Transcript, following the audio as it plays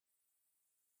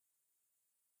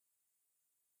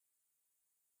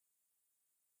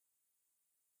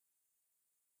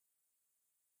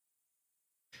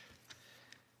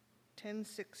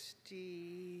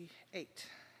1068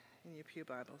 in your pew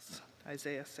Bibles,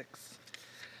 Isaiah 6.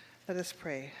 Let us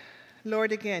pray.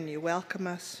 Lord, again you welcome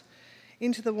us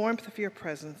into the warmth of your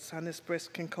presence on this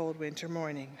brisk and cold winter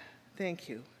morning. Thank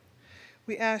you.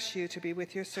 We ask you to be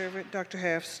with your servant, Dr.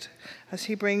 Herfst, as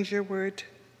he brings your word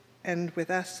and with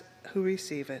us who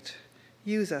receive it.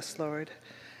 Use us, Lord,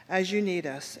 as you need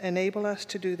us. Enable us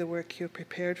to do the work you have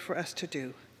prepared for us to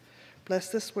do. Bless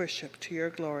this worship to your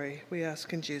glory, we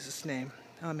ask in Jesus' name.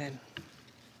 Amen.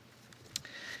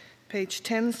 Page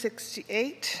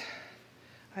 1068,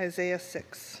 Isaiah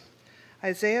 6.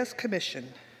 Isaiah's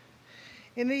commission.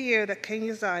 In the year that King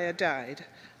Uzziah died,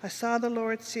 I saw the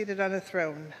Lord seated on a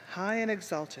throne, high and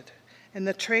exalted, and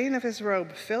the train of his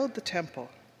robe filled the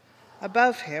temple.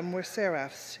 Above him were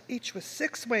seraphs, each with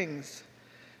 6 wings.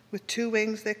 With 2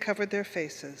 wings they covered their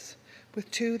faces, with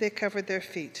 2 they covered their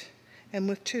feet, and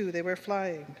with 2 they were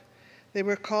flying. They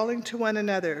were calling to one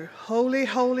another, Holy,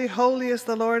 holy, holy is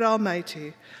the Lord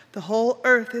Almighty. The whole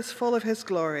earth is full of his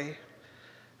glory.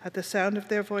 At the sound of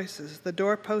their voices, the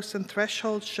doorposts and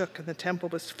thresholds shook, and the temple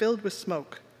was filled with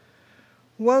smoke.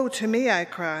 Woe to me, I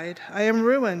cried. I am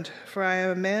ruined, for I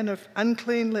am a man of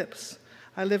unclean lips.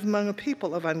 I live among a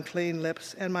people of unclean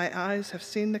lips, and my eyes have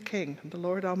seen the King, the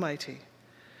Lord Almighty.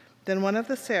 Then one of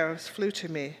the seraphs flew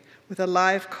to me, with a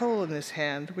live coal in his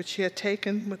hand, which he had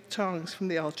taken with tongs from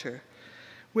the altar.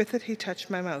 With it he touched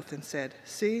my mouth and said,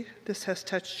 See, this has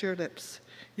touched your lips.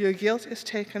 Your guilt is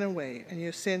taken away, and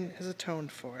your sin is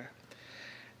atoned for.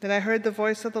 Then I heard the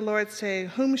voice of the Lord saying,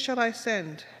 Whom shall I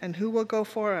send, and who will go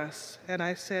for us? And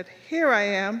I said, Here I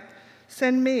am,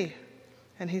 send me.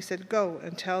 And he said, Go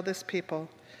and tell this people,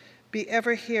 Be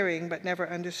ever hearing but never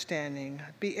understanding,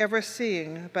 be ever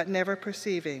seeing but never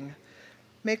perceiving.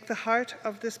 Make the heart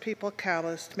of this people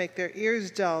calloused, make their ears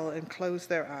dull, and close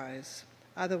their eyes.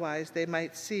 Otherwise they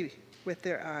might see with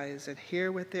their eyes, and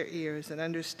hear with their ears, and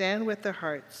understand with their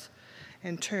hearts,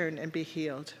 and turn and be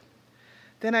healed.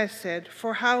 Then I said,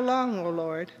 For how long, O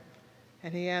Lord?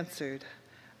 And he answered,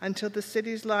 Until the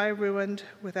cities lie ruined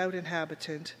without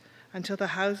inhabitant, until the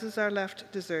houses are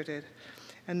left deserted,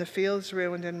 and the fields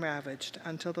ruined and ravaged,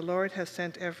 until the Lord has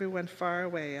sent everyone far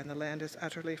away, and the land is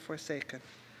utterly forsaken.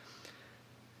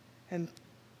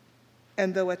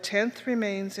 And though a tenth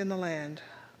remains in the land,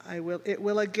 it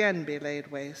will again be laid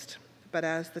waste. But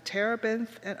as the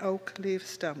terebinth and oak leave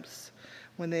stumps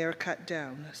when they are cut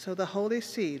down, so the holy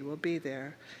seed will be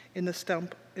there in the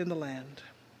stump in the land.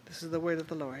 This is the word of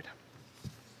the Lord.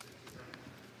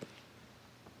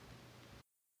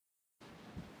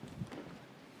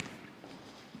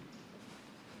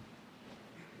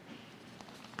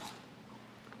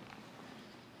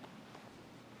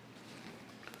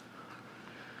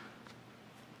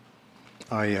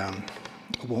 I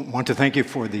want to thank you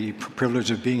for the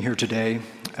privilege of being here today.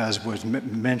 As was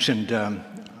mentioned,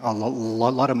 a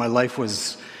lot of my life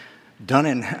was done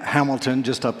in Hamilton,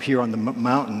 just up here on the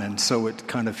mountain, and so it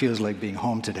kind of feels like being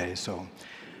home today. So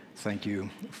thank you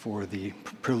for the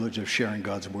privilege of sharing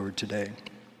God's word today.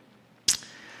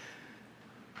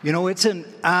 You know, it's an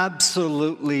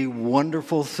absolutely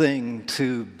wonderful thing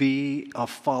to be a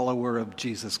follower of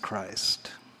Jesus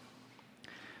Christ.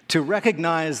 To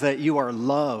recognize that you are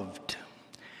loved,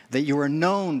 that you are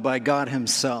known by God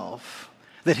himself,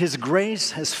 that his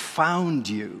grace has found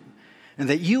you, and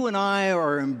that you and I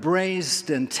are embraced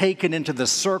and taken into the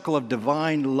circle of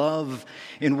divine love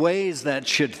in ways that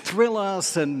should thrill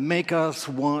us and make us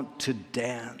want to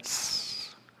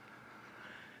dance.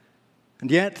 And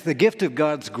yet, the gift of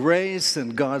God's grace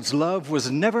and God's love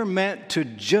was never meant to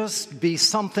just be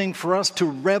something for us to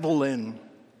revel in,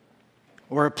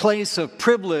 or a place of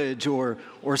privilege or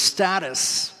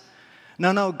status.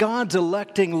 No, God's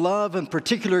electing love and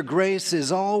particular grace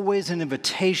is always an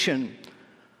invitation,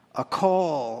 a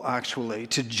call, actually,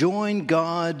 to join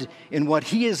God in what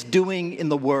he is doing in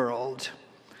the world.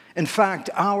 In fact,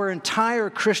 our entire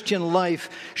Christian life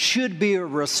should be a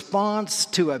response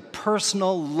to a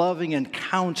personal, loving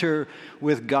encounter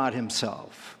with God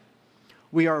himself.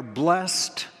 We are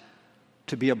blessed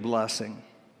to be a blessing.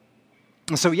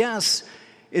 And so, yes,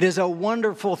 it is a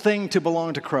wonderful thing to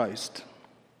belong to Christ.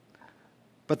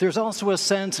 But there's also a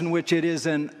sense in which it is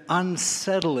an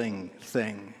unsettling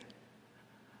thing.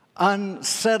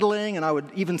 Unsettling, and I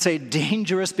would even say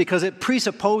dangerous, because it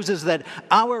presupposes that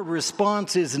our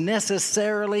response is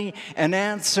necessarily an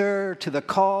answer to the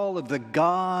call of the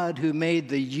God who made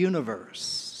the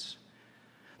universe.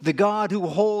 The God who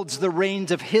holds the reins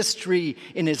of history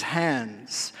in his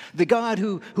hands. The God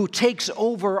who takes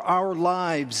over our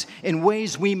lives in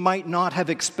ways we might not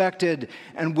have expected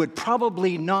and would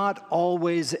probably not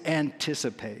always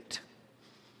anticipate.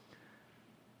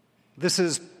 This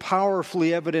is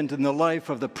powerfully evident in the life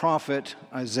of the prophet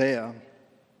Isaiah.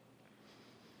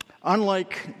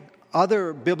 Unlike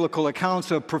other biblical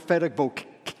accounts of prophetic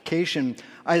vocation,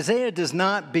 Isaiah does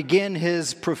not begin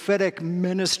his prophetic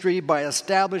ministry by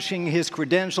establishing his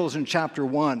credentials in chapter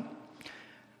 1.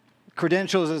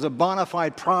 Credentials as a bona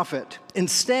fide prophet.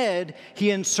 Instead, he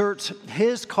inserts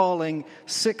his calling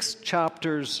 6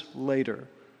 chapters later.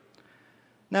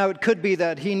 Now, it could be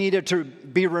that he needed to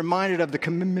be reminded of the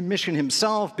commission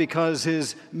himself because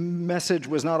his message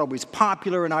was not always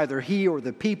popular, and either he or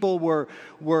the people were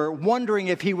wondering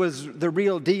if he was the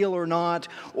real deal or not.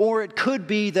 Or it could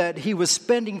be that he was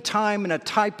spending time in a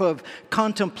type of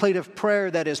contemplative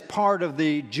prayer that is part of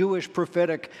the Jewish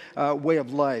prophetic way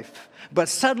of life. But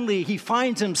suddenly he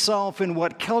finds himself in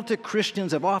what Celtic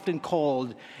Christians have often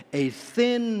called a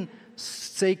thin,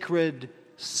 sacred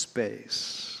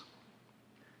space.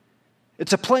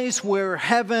 It's a place where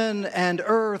heaven and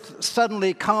earth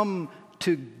suddenly come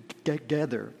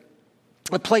together.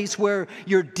 A place where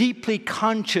you're deeply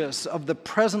conscious of the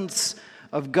presence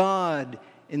of God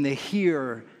in the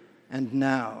here and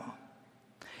now.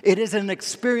 It is an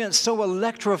experience so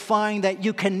electrifying that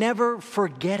you can never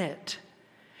forget it.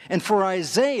 And for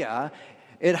Isaiah,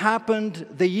 it happened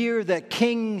the year that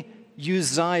King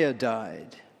Uzziah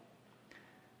died.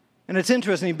 And it's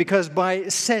interesting because by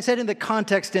setting the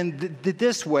context in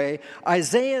this way,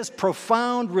 Isaiah's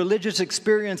profound religious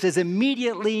experience is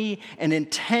immediately and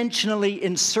intentionally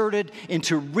inserted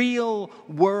into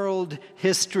real-world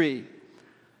history,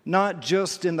 not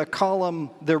just in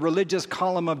the religious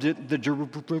column of the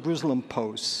Jerusalem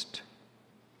Post.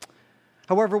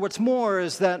 However, what's more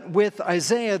is that with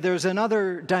Isaiah, there's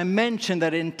another dimension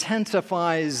that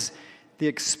intensifies the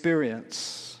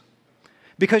experience.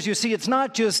 Because you see, it's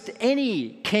not just any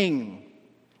king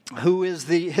who is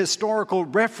the historical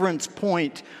reference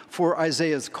point for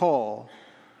Isaiah's call,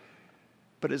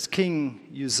 but it's King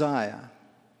Uzziah.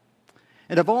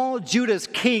 And of all Judah's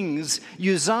kings,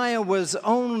 Uzziah was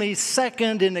only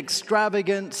second in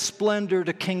extravagant splendor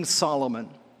to King Solomon.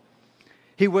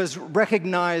 He was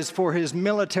recognized for his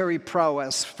military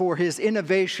prowess, for his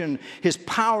innovation, his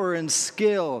power and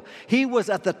skill. He was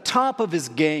at the top of his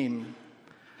game.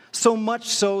 So much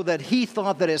so that he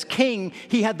thought that as king,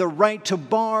 he had the right to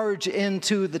barge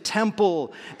into the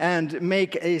temple and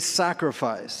make a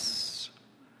sacrifice.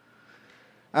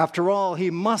 After all, he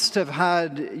must have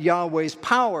had Yahweh's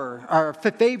power, or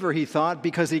favor, he thought,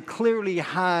 because he clearly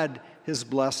had his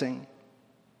blessing.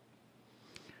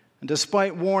 And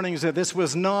despite warnings that this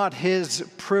was not his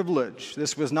privilege,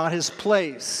 this was not his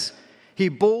place, he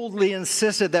boldly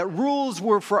insisted that rules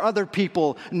were for other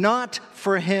people, not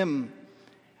for him.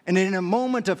 And in a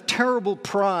moment of terrible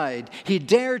pride, he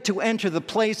dared to enter the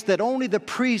place that only the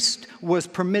priest was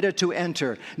permitted to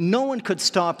enter. No one could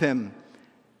stop him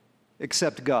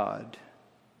except God.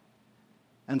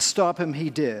 And stop him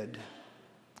he did.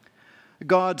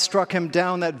 God struck him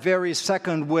down that very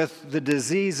second with the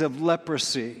disease of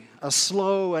leprosy, a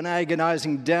slow and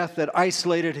agonizing death that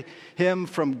isolated him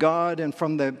from God and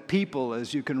from the people,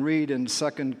 as you can read in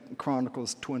 2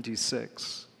 Chronicles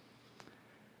 26.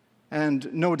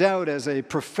 And no doubt, as a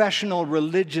professional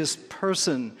religious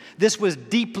person, this was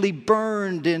deeply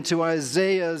burned into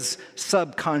Isaiah's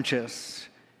subconscious.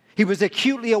 He was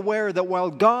acutely aware that while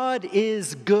God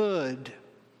is good,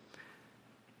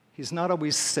 he's not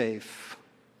always safe,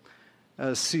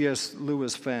 as C.S.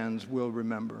 Lewis fans will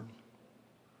remember.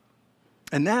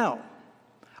 And now,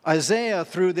 Isaiah,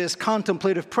 through this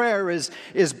contemplative prayer, is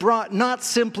brought not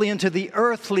simply into the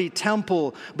earthly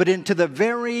temple, but into the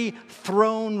very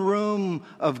throne room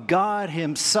of God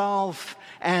himself,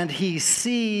 and he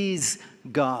sees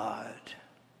God.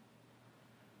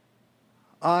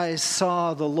 I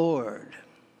saw the Lord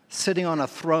sitting on a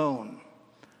throne,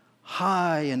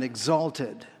 high and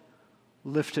exalted,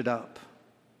 lifted up.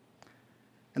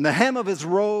 And the hem of his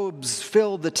robes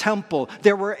filled the temple.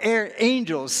 There were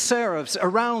angels, seraphs,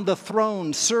 around the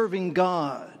throne serving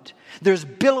God. There's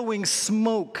billowing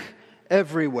smoke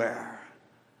everywhere.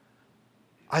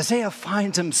 Isaiah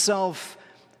finds himself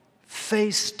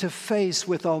face to face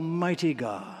with Almighty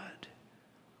God.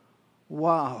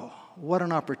 Wow, what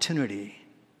an opportunity.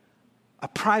 A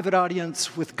private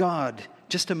audience with God.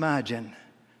 Just imagine.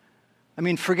 I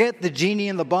mean, forget the genie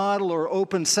in the bottle or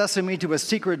open sesame to a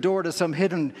secret door to some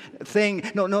hidden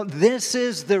thing. No, this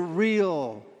is the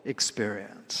real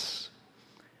experience.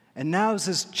 And now's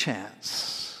his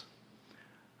chance.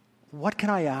 What can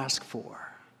I ask for?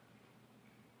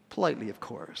 Politely, of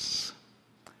course.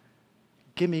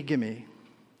 Gimme.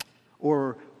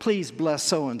 Or please bless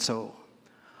so-and-so.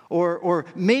 Or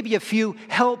maybe a few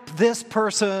help this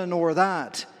person or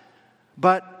that.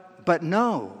 But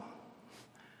no,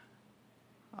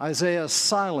 Isaiah is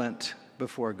silent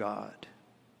before God.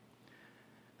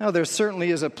 Now, there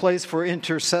certainly is a place for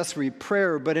intercessory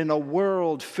prayer, but in a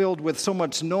world filled with so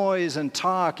much noise and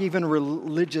talk, even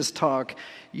religious talk,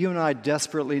 you and I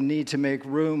desperately need to make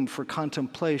room for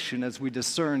contemplation as we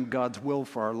discern God's will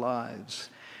for our lives.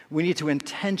 We need to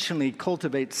intentionally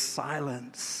cultivate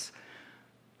silence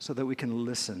so that we can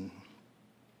listen.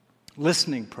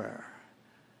 Listening prayer,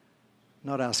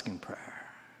 not asking prayer.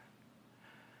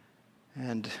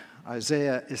 And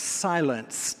Isaiah is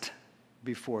silenced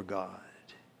before God.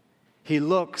 He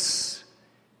looks,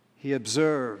 he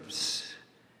observes,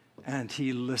 and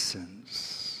he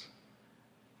listens.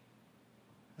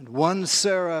 And one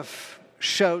seraph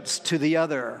shouts to the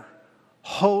other,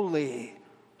 "Holy,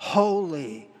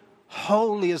 holy,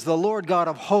 holy is the Lord God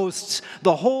of hosts.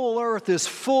 The whole earth is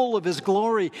full of his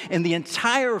glory, and the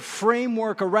entire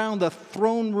framework around the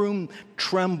throne room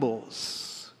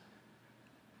trembles."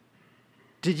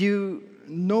 Did you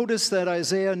notice that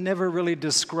Isaiah never really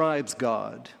describes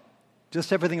God?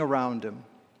 Just everything around him.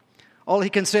 All he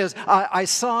can say is, I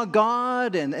saw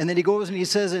God, and then he goes and he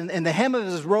says, and the hem of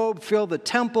his robe filled the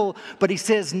temple, but he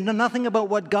says nothing about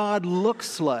what God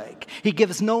looks like. He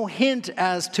gives no hint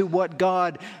as to what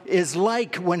God is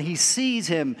like when he sees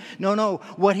him. No,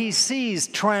 what he sees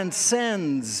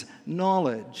transcends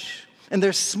knowledge. And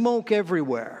there's smoke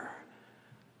everywhere.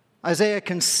 Isaiah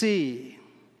can see.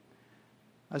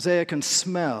 Isaiah can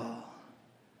smell.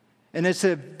 And it's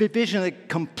a vision that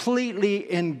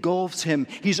completely engulfs him.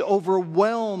 He's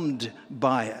overwhelmed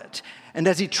by it. And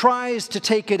as he tries to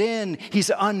take it in,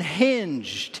 he's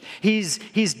unhinged. He's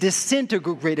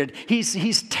disintegrated.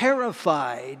 He's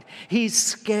terrified. He's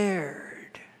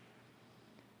scared.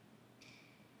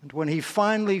 And when he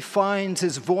finally finds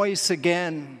his voice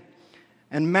again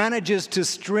and manages to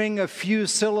string a few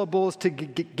syllables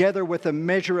together with a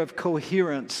measure of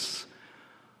coherence,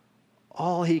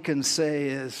 all he can say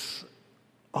is,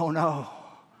 "Oh no,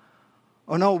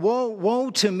 woe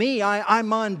to me,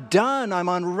 I'm undone, I'm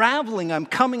unraveling, I'm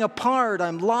coming apart,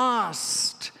 I'm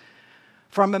lost.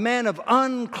 For I'm a man of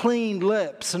unclean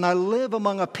lips, and I live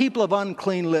among a people of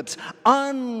unclean lips."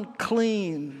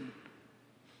 Unclean.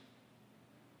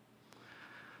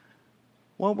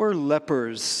 What were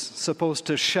lepers supposed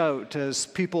to shout as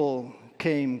people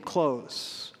came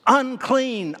close?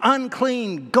 "Unclean,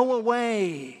 unclean, go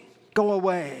away. Go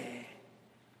away."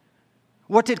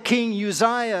 What did King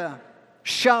Uzziah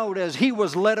shout as he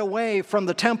was led away from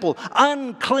the temple?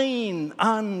 "Unclean,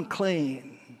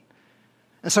 unclean."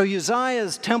 And so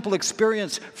Uzziah's temple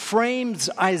experience frames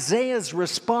Isaiah's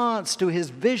response to his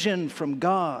vision from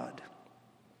God.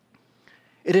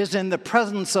 It is in the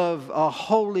presence of a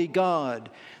holy God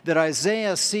that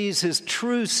Isaiah sees his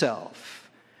true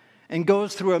self and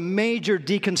goes through a major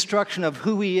deconstruction of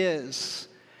who he is.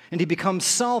 And he becomes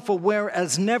self-aware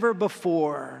as never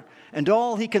before. And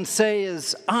all he can say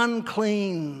is,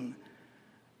 "Unclean,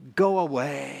 go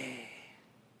away."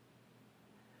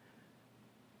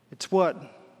 It's what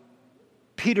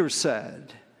Peter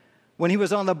said when he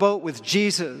was on the boat with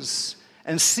Jesus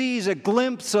and sees a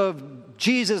glimpse of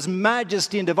Jesus'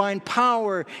 majesty and divine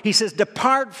power. He says,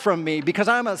 "Depart from me, because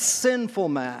I'm a sinful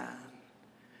man."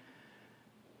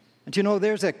 And you know,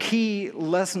 there's a key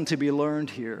lesson to be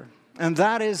learned here. And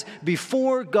that is,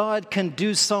 before God can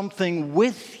do something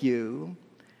with you,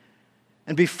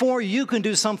 and before you can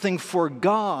do something for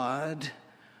God,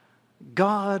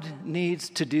 God needs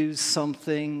to do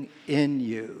something in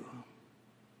you.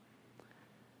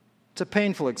 It's a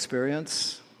painful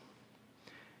experience.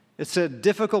 It's a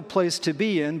difficult place to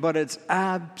be in, but it's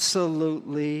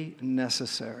absolutely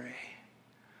necessary.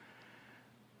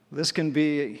 This can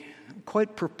be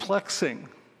quite perplexing.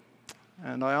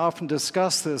 And I often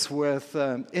discuss this with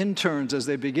interns as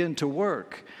they begin to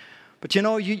work. But you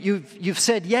know, you've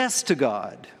said yes to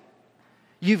God.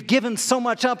 You've given so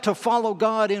much up to follow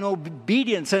God in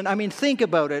obedience. And I mean, think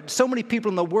about it. So many people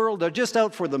in the world are just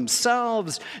out for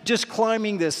themselves, just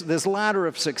climbing this ladder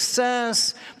of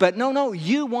success. But no,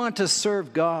 you want to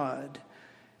serve God.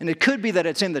 And it could be that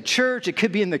it's in the church, it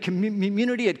could be in the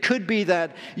community, it could be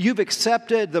that you've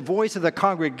accepted the voice of the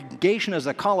congregation as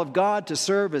a call of God to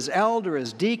serve as elder,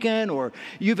 as deacon, or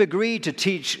you've agreed to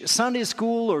teach Sunday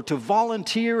school or to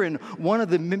volunteer in one of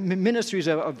the ministries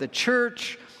of the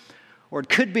church. Or it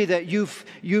could be that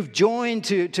you've joined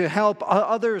to help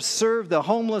others serve the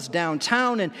homeless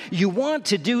downtown, and you want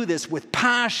to do this with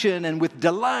passion and with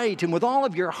delight and with all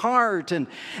of your heart, and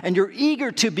you're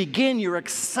eager to begin, you're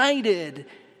excited.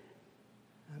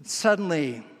 And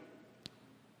suddenly,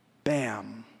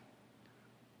 bam,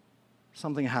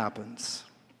 something happens.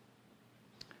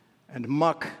 and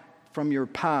muck from your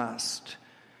past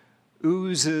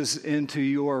oozes into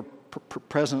your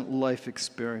present life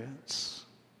experience.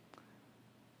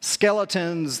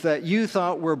 Skeletons that you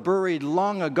thought were buried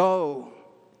long ago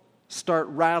start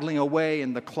rattling away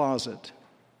in the closet.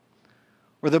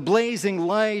 Or the blazing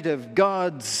light of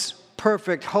God's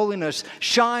perfect holiness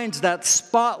shines that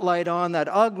spotlight on that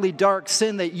ugly, dark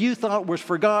sin that you thought was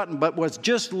forgotten but was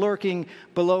just lurking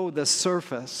below the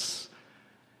surface.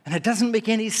 And it doesn't make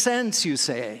any sense, you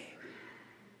say,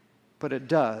 but it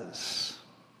does.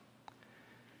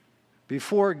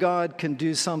 Before God can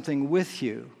do something with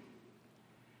you,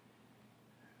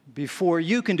 before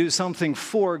you can do something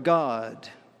for God,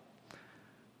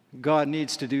 God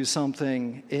needs to do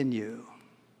something in you.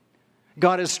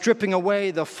 God is stripping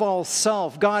away the false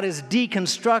self. God is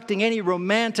deconstructing any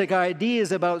romantic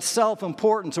ideas about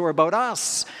self-importance or about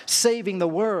us saving the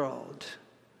world.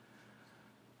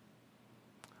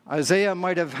 Isaiah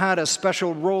might have had a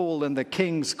special role in the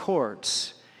king's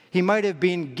courts. He might have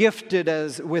been gifted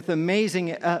with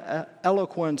amazing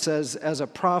eloquence as a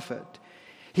prophet.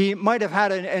 He might have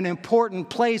had an important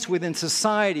place within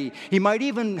society. He might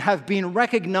even have been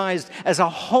recognized as a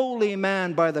holy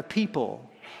man by the people.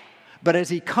 But as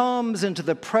he comes into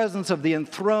the presence of the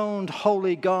enthroned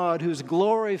holy God, whose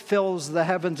glory fills the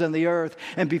heavens and the earth,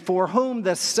 and before whom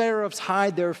the seraphs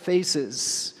hide their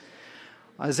faces,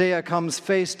 Isaiah comes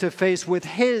face to face with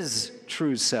his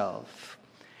true self.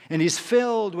 And he's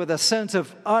filled with a sense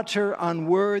of utter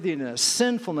unworthiness,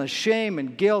 sinfulness, shame,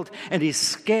 and guilt, and he's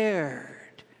scared.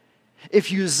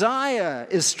 If Uzziah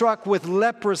is struck with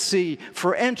leprosy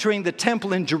for entering the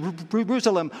temple in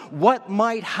Jerusalem, what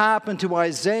might happen to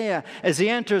Isaiah as he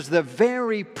enters the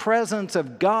very presence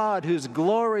of God whose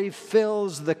glory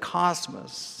fills the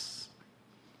cosmos?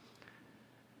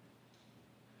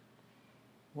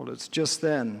 Well, it's just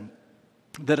then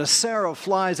that a seraph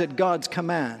flies at God's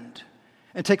command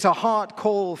and takes a hot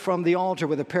coal from the altar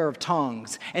with a pair of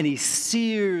tongs, and he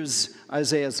sears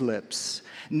Isaiah's lips.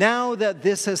 Now that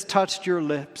this has touched your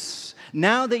lips,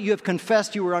 now that you have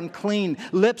confessed you were unclean,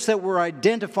 lips that were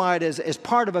identified as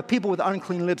part of a people with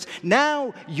unclean lips,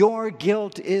 now your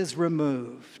guilt is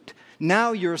removed.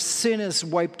 Now your sin is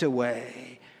wiped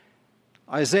away.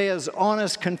 Isaiah's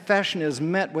honest confession is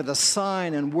met with a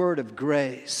sign and word of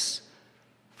grace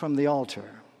from the altar.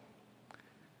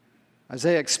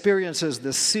 Isaiah experiences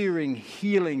the searing,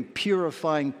 healing,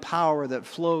 purifying power that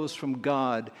flows from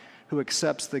God who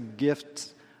accepts the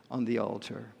gift on the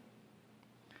altar.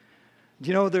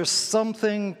 You know, there's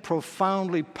something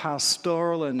profoundly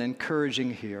pastoral and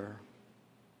encouraging here.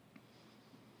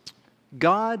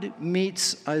 God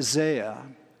meets Isaiah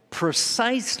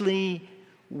precisely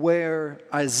where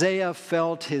Isaiah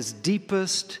felt his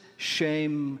deepest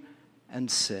shame and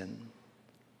sin.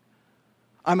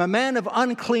 I'm a man of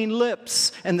unclean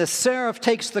lips, and the seraph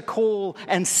takes the coal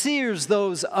and sears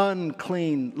those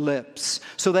unclean lips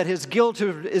so that his guilt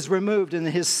is removed and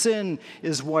his sin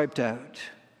is wiped out.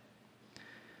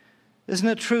 Isn't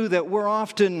it true that we're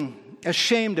often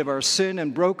ashamed of our sin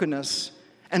and brokenness,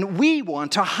 and we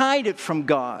want to hide it from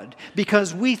God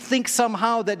because we think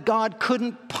somehow that God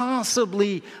couldn't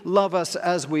possibly love us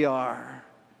as we are?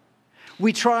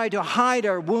 We try to hide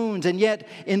our wounds, and yet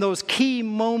in those key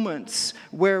moments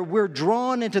where we're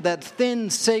drawn into that thin,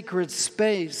 sacred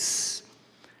space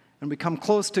and we come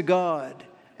close to God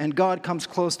and God comes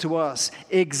close to us,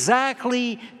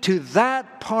 exactly to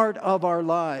that part of our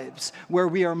lives where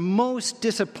we are most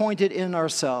disappointed in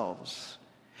ourselves,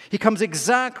 He comes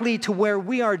exactly to where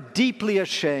we are deeply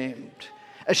ashamed.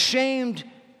 Ashamed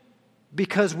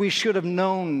because we should have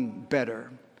known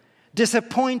better.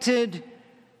 Disappointed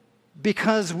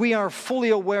because we are fully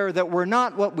aware that we're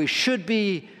not what we should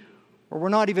be, or we're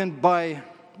not even by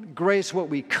grace what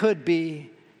we could be.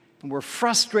 And we're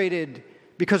frustrated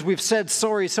because we've said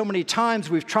sorry so many times,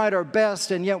 we've tried our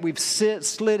best, and yet we've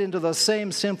slid into the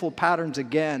same sinful patterns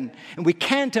again. And we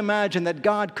can't imagine that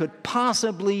God could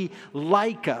possibly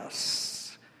like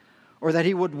us, or that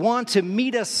He would want to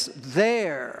meet us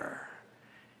there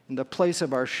in the place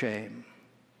of our shame.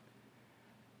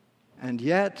 And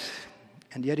yet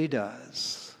He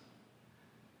does.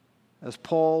 As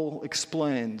Paul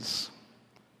explains,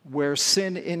 where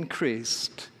sin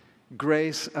increased,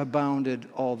 grace abounded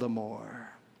all the more.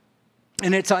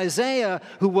 And it's Isaiah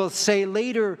who will say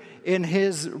later in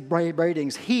his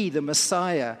writings, He, the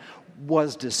Messiah,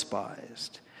 was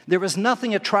despised. There was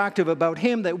nothing attractive about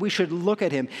Him that we should look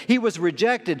at Him. He was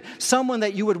rejected, someone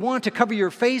that you would want to cover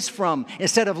your face from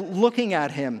instead of looking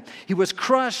at Him. He was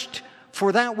crushed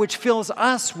for that which fills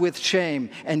us with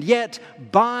shame. And yet,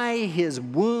 by His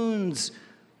wounds,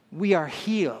 we are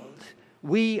healed.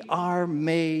 We are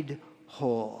made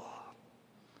whole.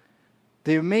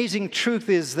 The amazing truth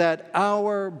is that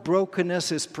our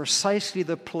brokenness is precisely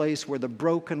the place where the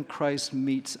broken Christ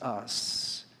meets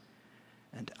us.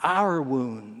 And our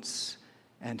wounds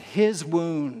and his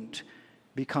wound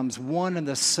becomes one and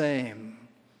the same,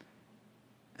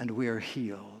 and we are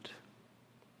healed.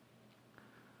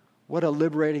 What a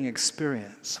liberating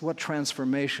experience. What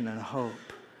transformation and hope.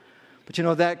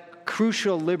 But that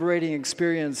crucial liberating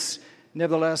experience,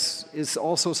 nevertheless, is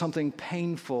also something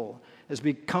painful as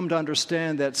we come to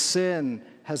understand that sin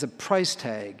has a price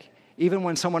tag, even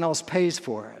when someone else pays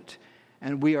for it,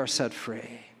 and we are set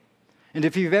free. And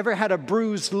if you've ever had a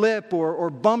bruised lip or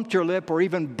bumped your lip or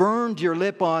even burned your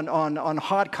lip on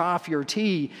hot coffee or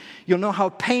tea, you'll know how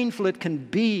painful it can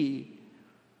be.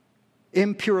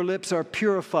 Impure lips are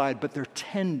purified, but they're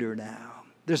tender now.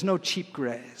 There's no cheap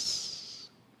grace.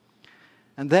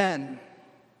 And then,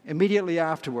 immediately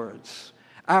afterwards,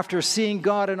 after seeing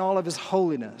God in all of his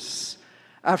holiness,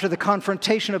 after the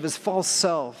confrontation of his false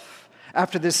self,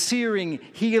 after the searing,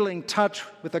 healing touch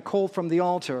with a coal from the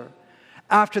altar,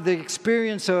 after the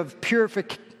experience of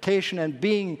purification and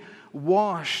being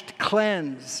washed,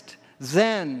 cleansed,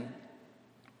 then,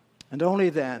 and only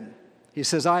then, he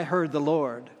says, I heard the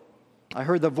Lord. I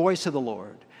heard the voice of the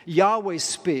Lord. Yahweh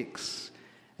speaks,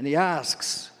 and he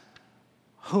asks,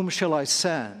 whom shall I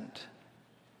send?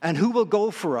 And who will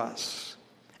go for us?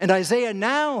 And Isaiah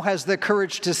now has the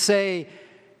courage to say,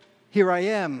 here I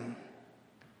am,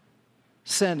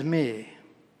 send me.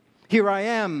 Here I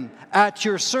am at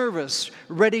your service,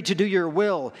 ready to do your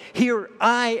will. Here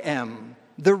I am,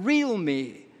 the real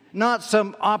me, not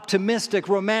some optimistic,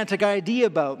 romantic idea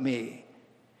about me.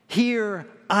 Here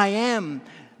I am,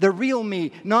 the real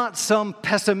me, not some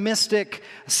pessimistic,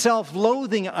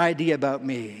 self-loathing idea about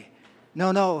me.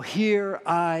 No, here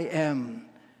I am,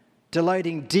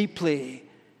 delighting deeply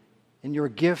in your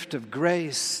gift of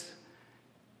grace.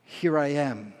 Here I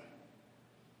am,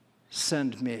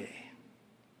 send me.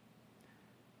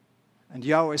 And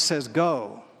Yahweh says,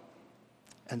 go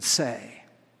and say,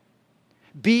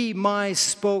 be my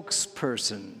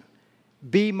spokesperson,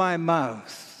 be my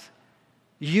mouth,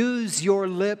 use your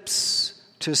lips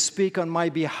to speak on my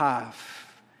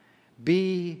behalf,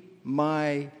 be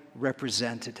my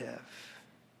representative.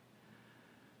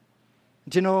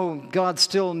 Do you know, God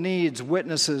still needs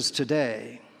witnesses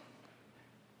today,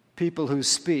 people who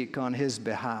speak on his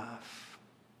behalf.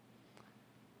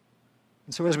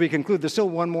 And so as we conclude, there's still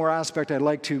one more aspect I'd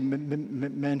like to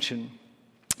mention.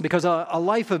 Because a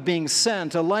life of being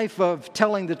sent, a life of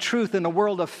telling the truth in a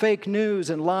world of fake news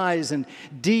and lies and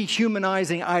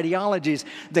dehumanizing ideologies,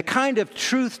 the kind of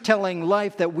truth-telling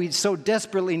life that we so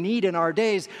desperately need in our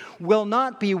days will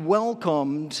not be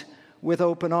welcomed with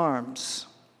open arms.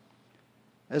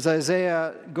 As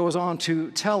Isaiah goes on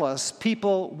to tell us,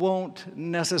 people won't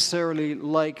necessarily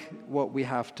like what we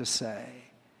have to say,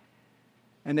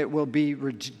 and it will be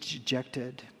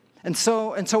rejected. And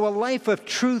so a life of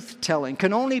truth-telling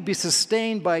can only be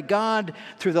sustained by God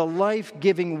through the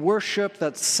life-giving worship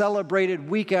that's celebrated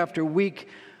week after week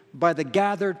by the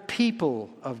gathered people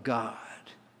of God,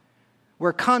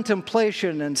 where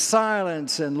contemplation and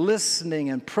silence and listening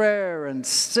and prayer and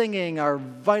singing are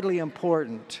vitally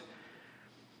important,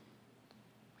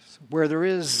 where there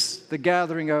is the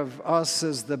gathering of us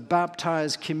as the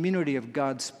baptized community of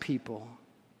God's people.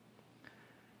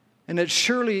 And it's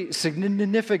surely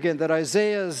significant that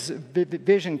Isaiah's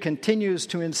vision continues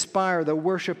to inspire the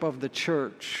worship of the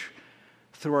church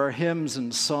through our hymns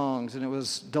and songs. And it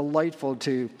was delightful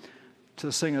to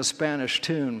sing a Spanish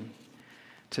tune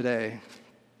today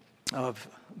of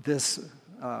this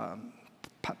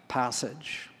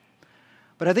passage.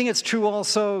 But I think it's true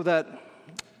also that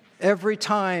every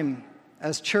time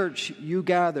as church you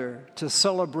gather to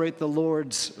celebrate the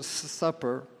Lord's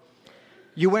Supper,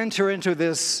 you enter into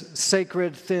this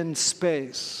sacred thin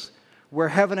space where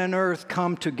heaven and earth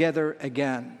come together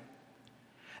again.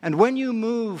 And when you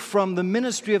move from the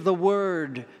ministry of the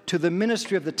word to the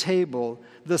ministry of the table,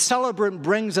 the celebrant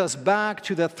brings us back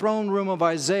to the throne room of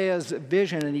Isaiah's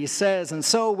vision, and he says, and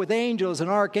so with angels and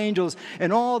archangels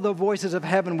and all the voices of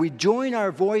heaven, we join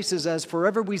our voices as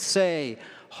forever we say,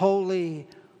 holy,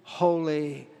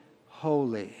 holy,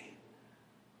 holy,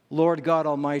 Lord God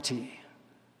Almighty.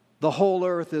 The whole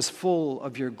earth is full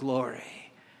of your glory.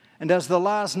 And as the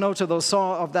last notes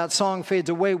of that song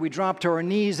fades away, we drop to our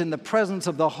knees in the presence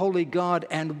of the holy God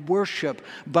and worship.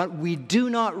 But we do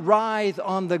not writhe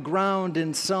on the ground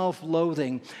in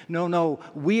self-loathing. No,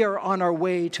 we are on our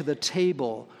way to the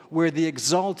table where the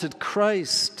exalted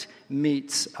Christ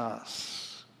meets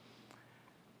us.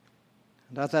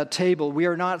 And at that table, we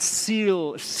are not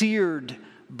seared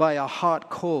by a hot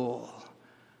coal,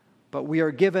 but we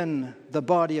are given the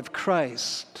body of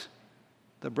Christ,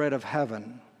 the bread of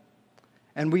heaven.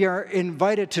 And we are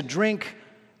invited to drink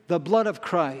the blood of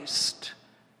Christ,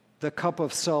 the cup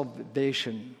of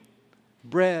salvation,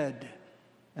 bread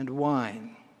and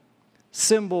wine,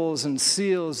 symbols and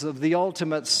seals of the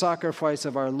ultimate sacrifice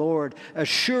of our Lord,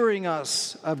 assuring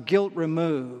us of guilt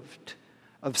removed,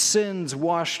 of sins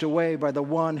washed away by the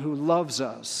one who loves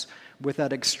us with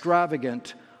that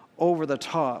extravagant,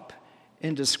 over-the-top,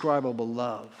 indescribable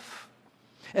love.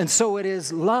 And so it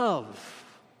is love,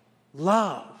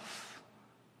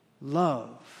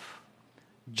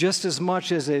 just as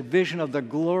much as a vision of the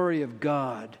glory of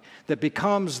God that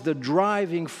becomes the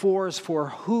driving force for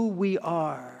who we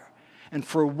are and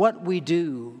for what we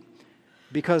do,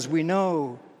 because we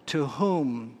know to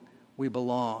whom we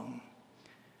belong.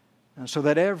 And so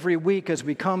that every week as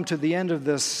we come to the end of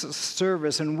this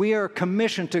service and we are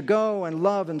commissioned to go and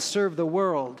love and serve the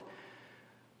world,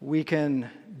 we can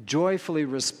joyfully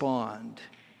respond,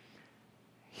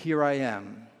 "Here I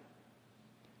am.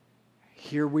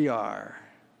 Here we are.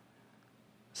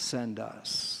 Send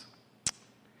us."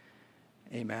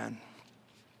 Amen.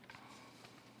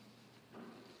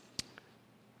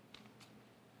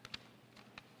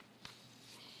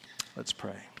 Let's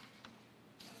pray.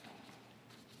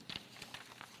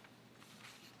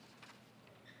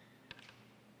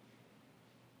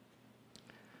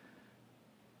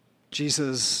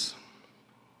 Jesus,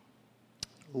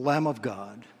 Lamb of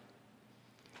God,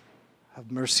 have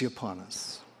mercy upon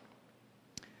us.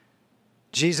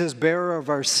 Jesus, bearer of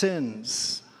our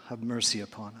sins, have mercy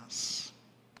upon us.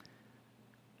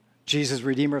 Jesus,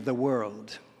 Redeemer of the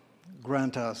world,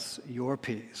 grant us your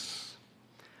peace,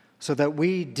 so that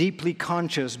we, deeply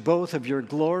conscious both of your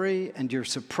glory and your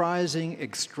surprising,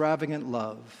 extravagant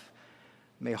love,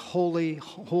 may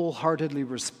wholeheartedly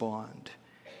respond,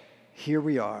 "Here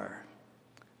we are.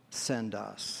 Send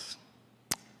us."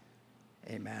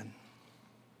 Amen.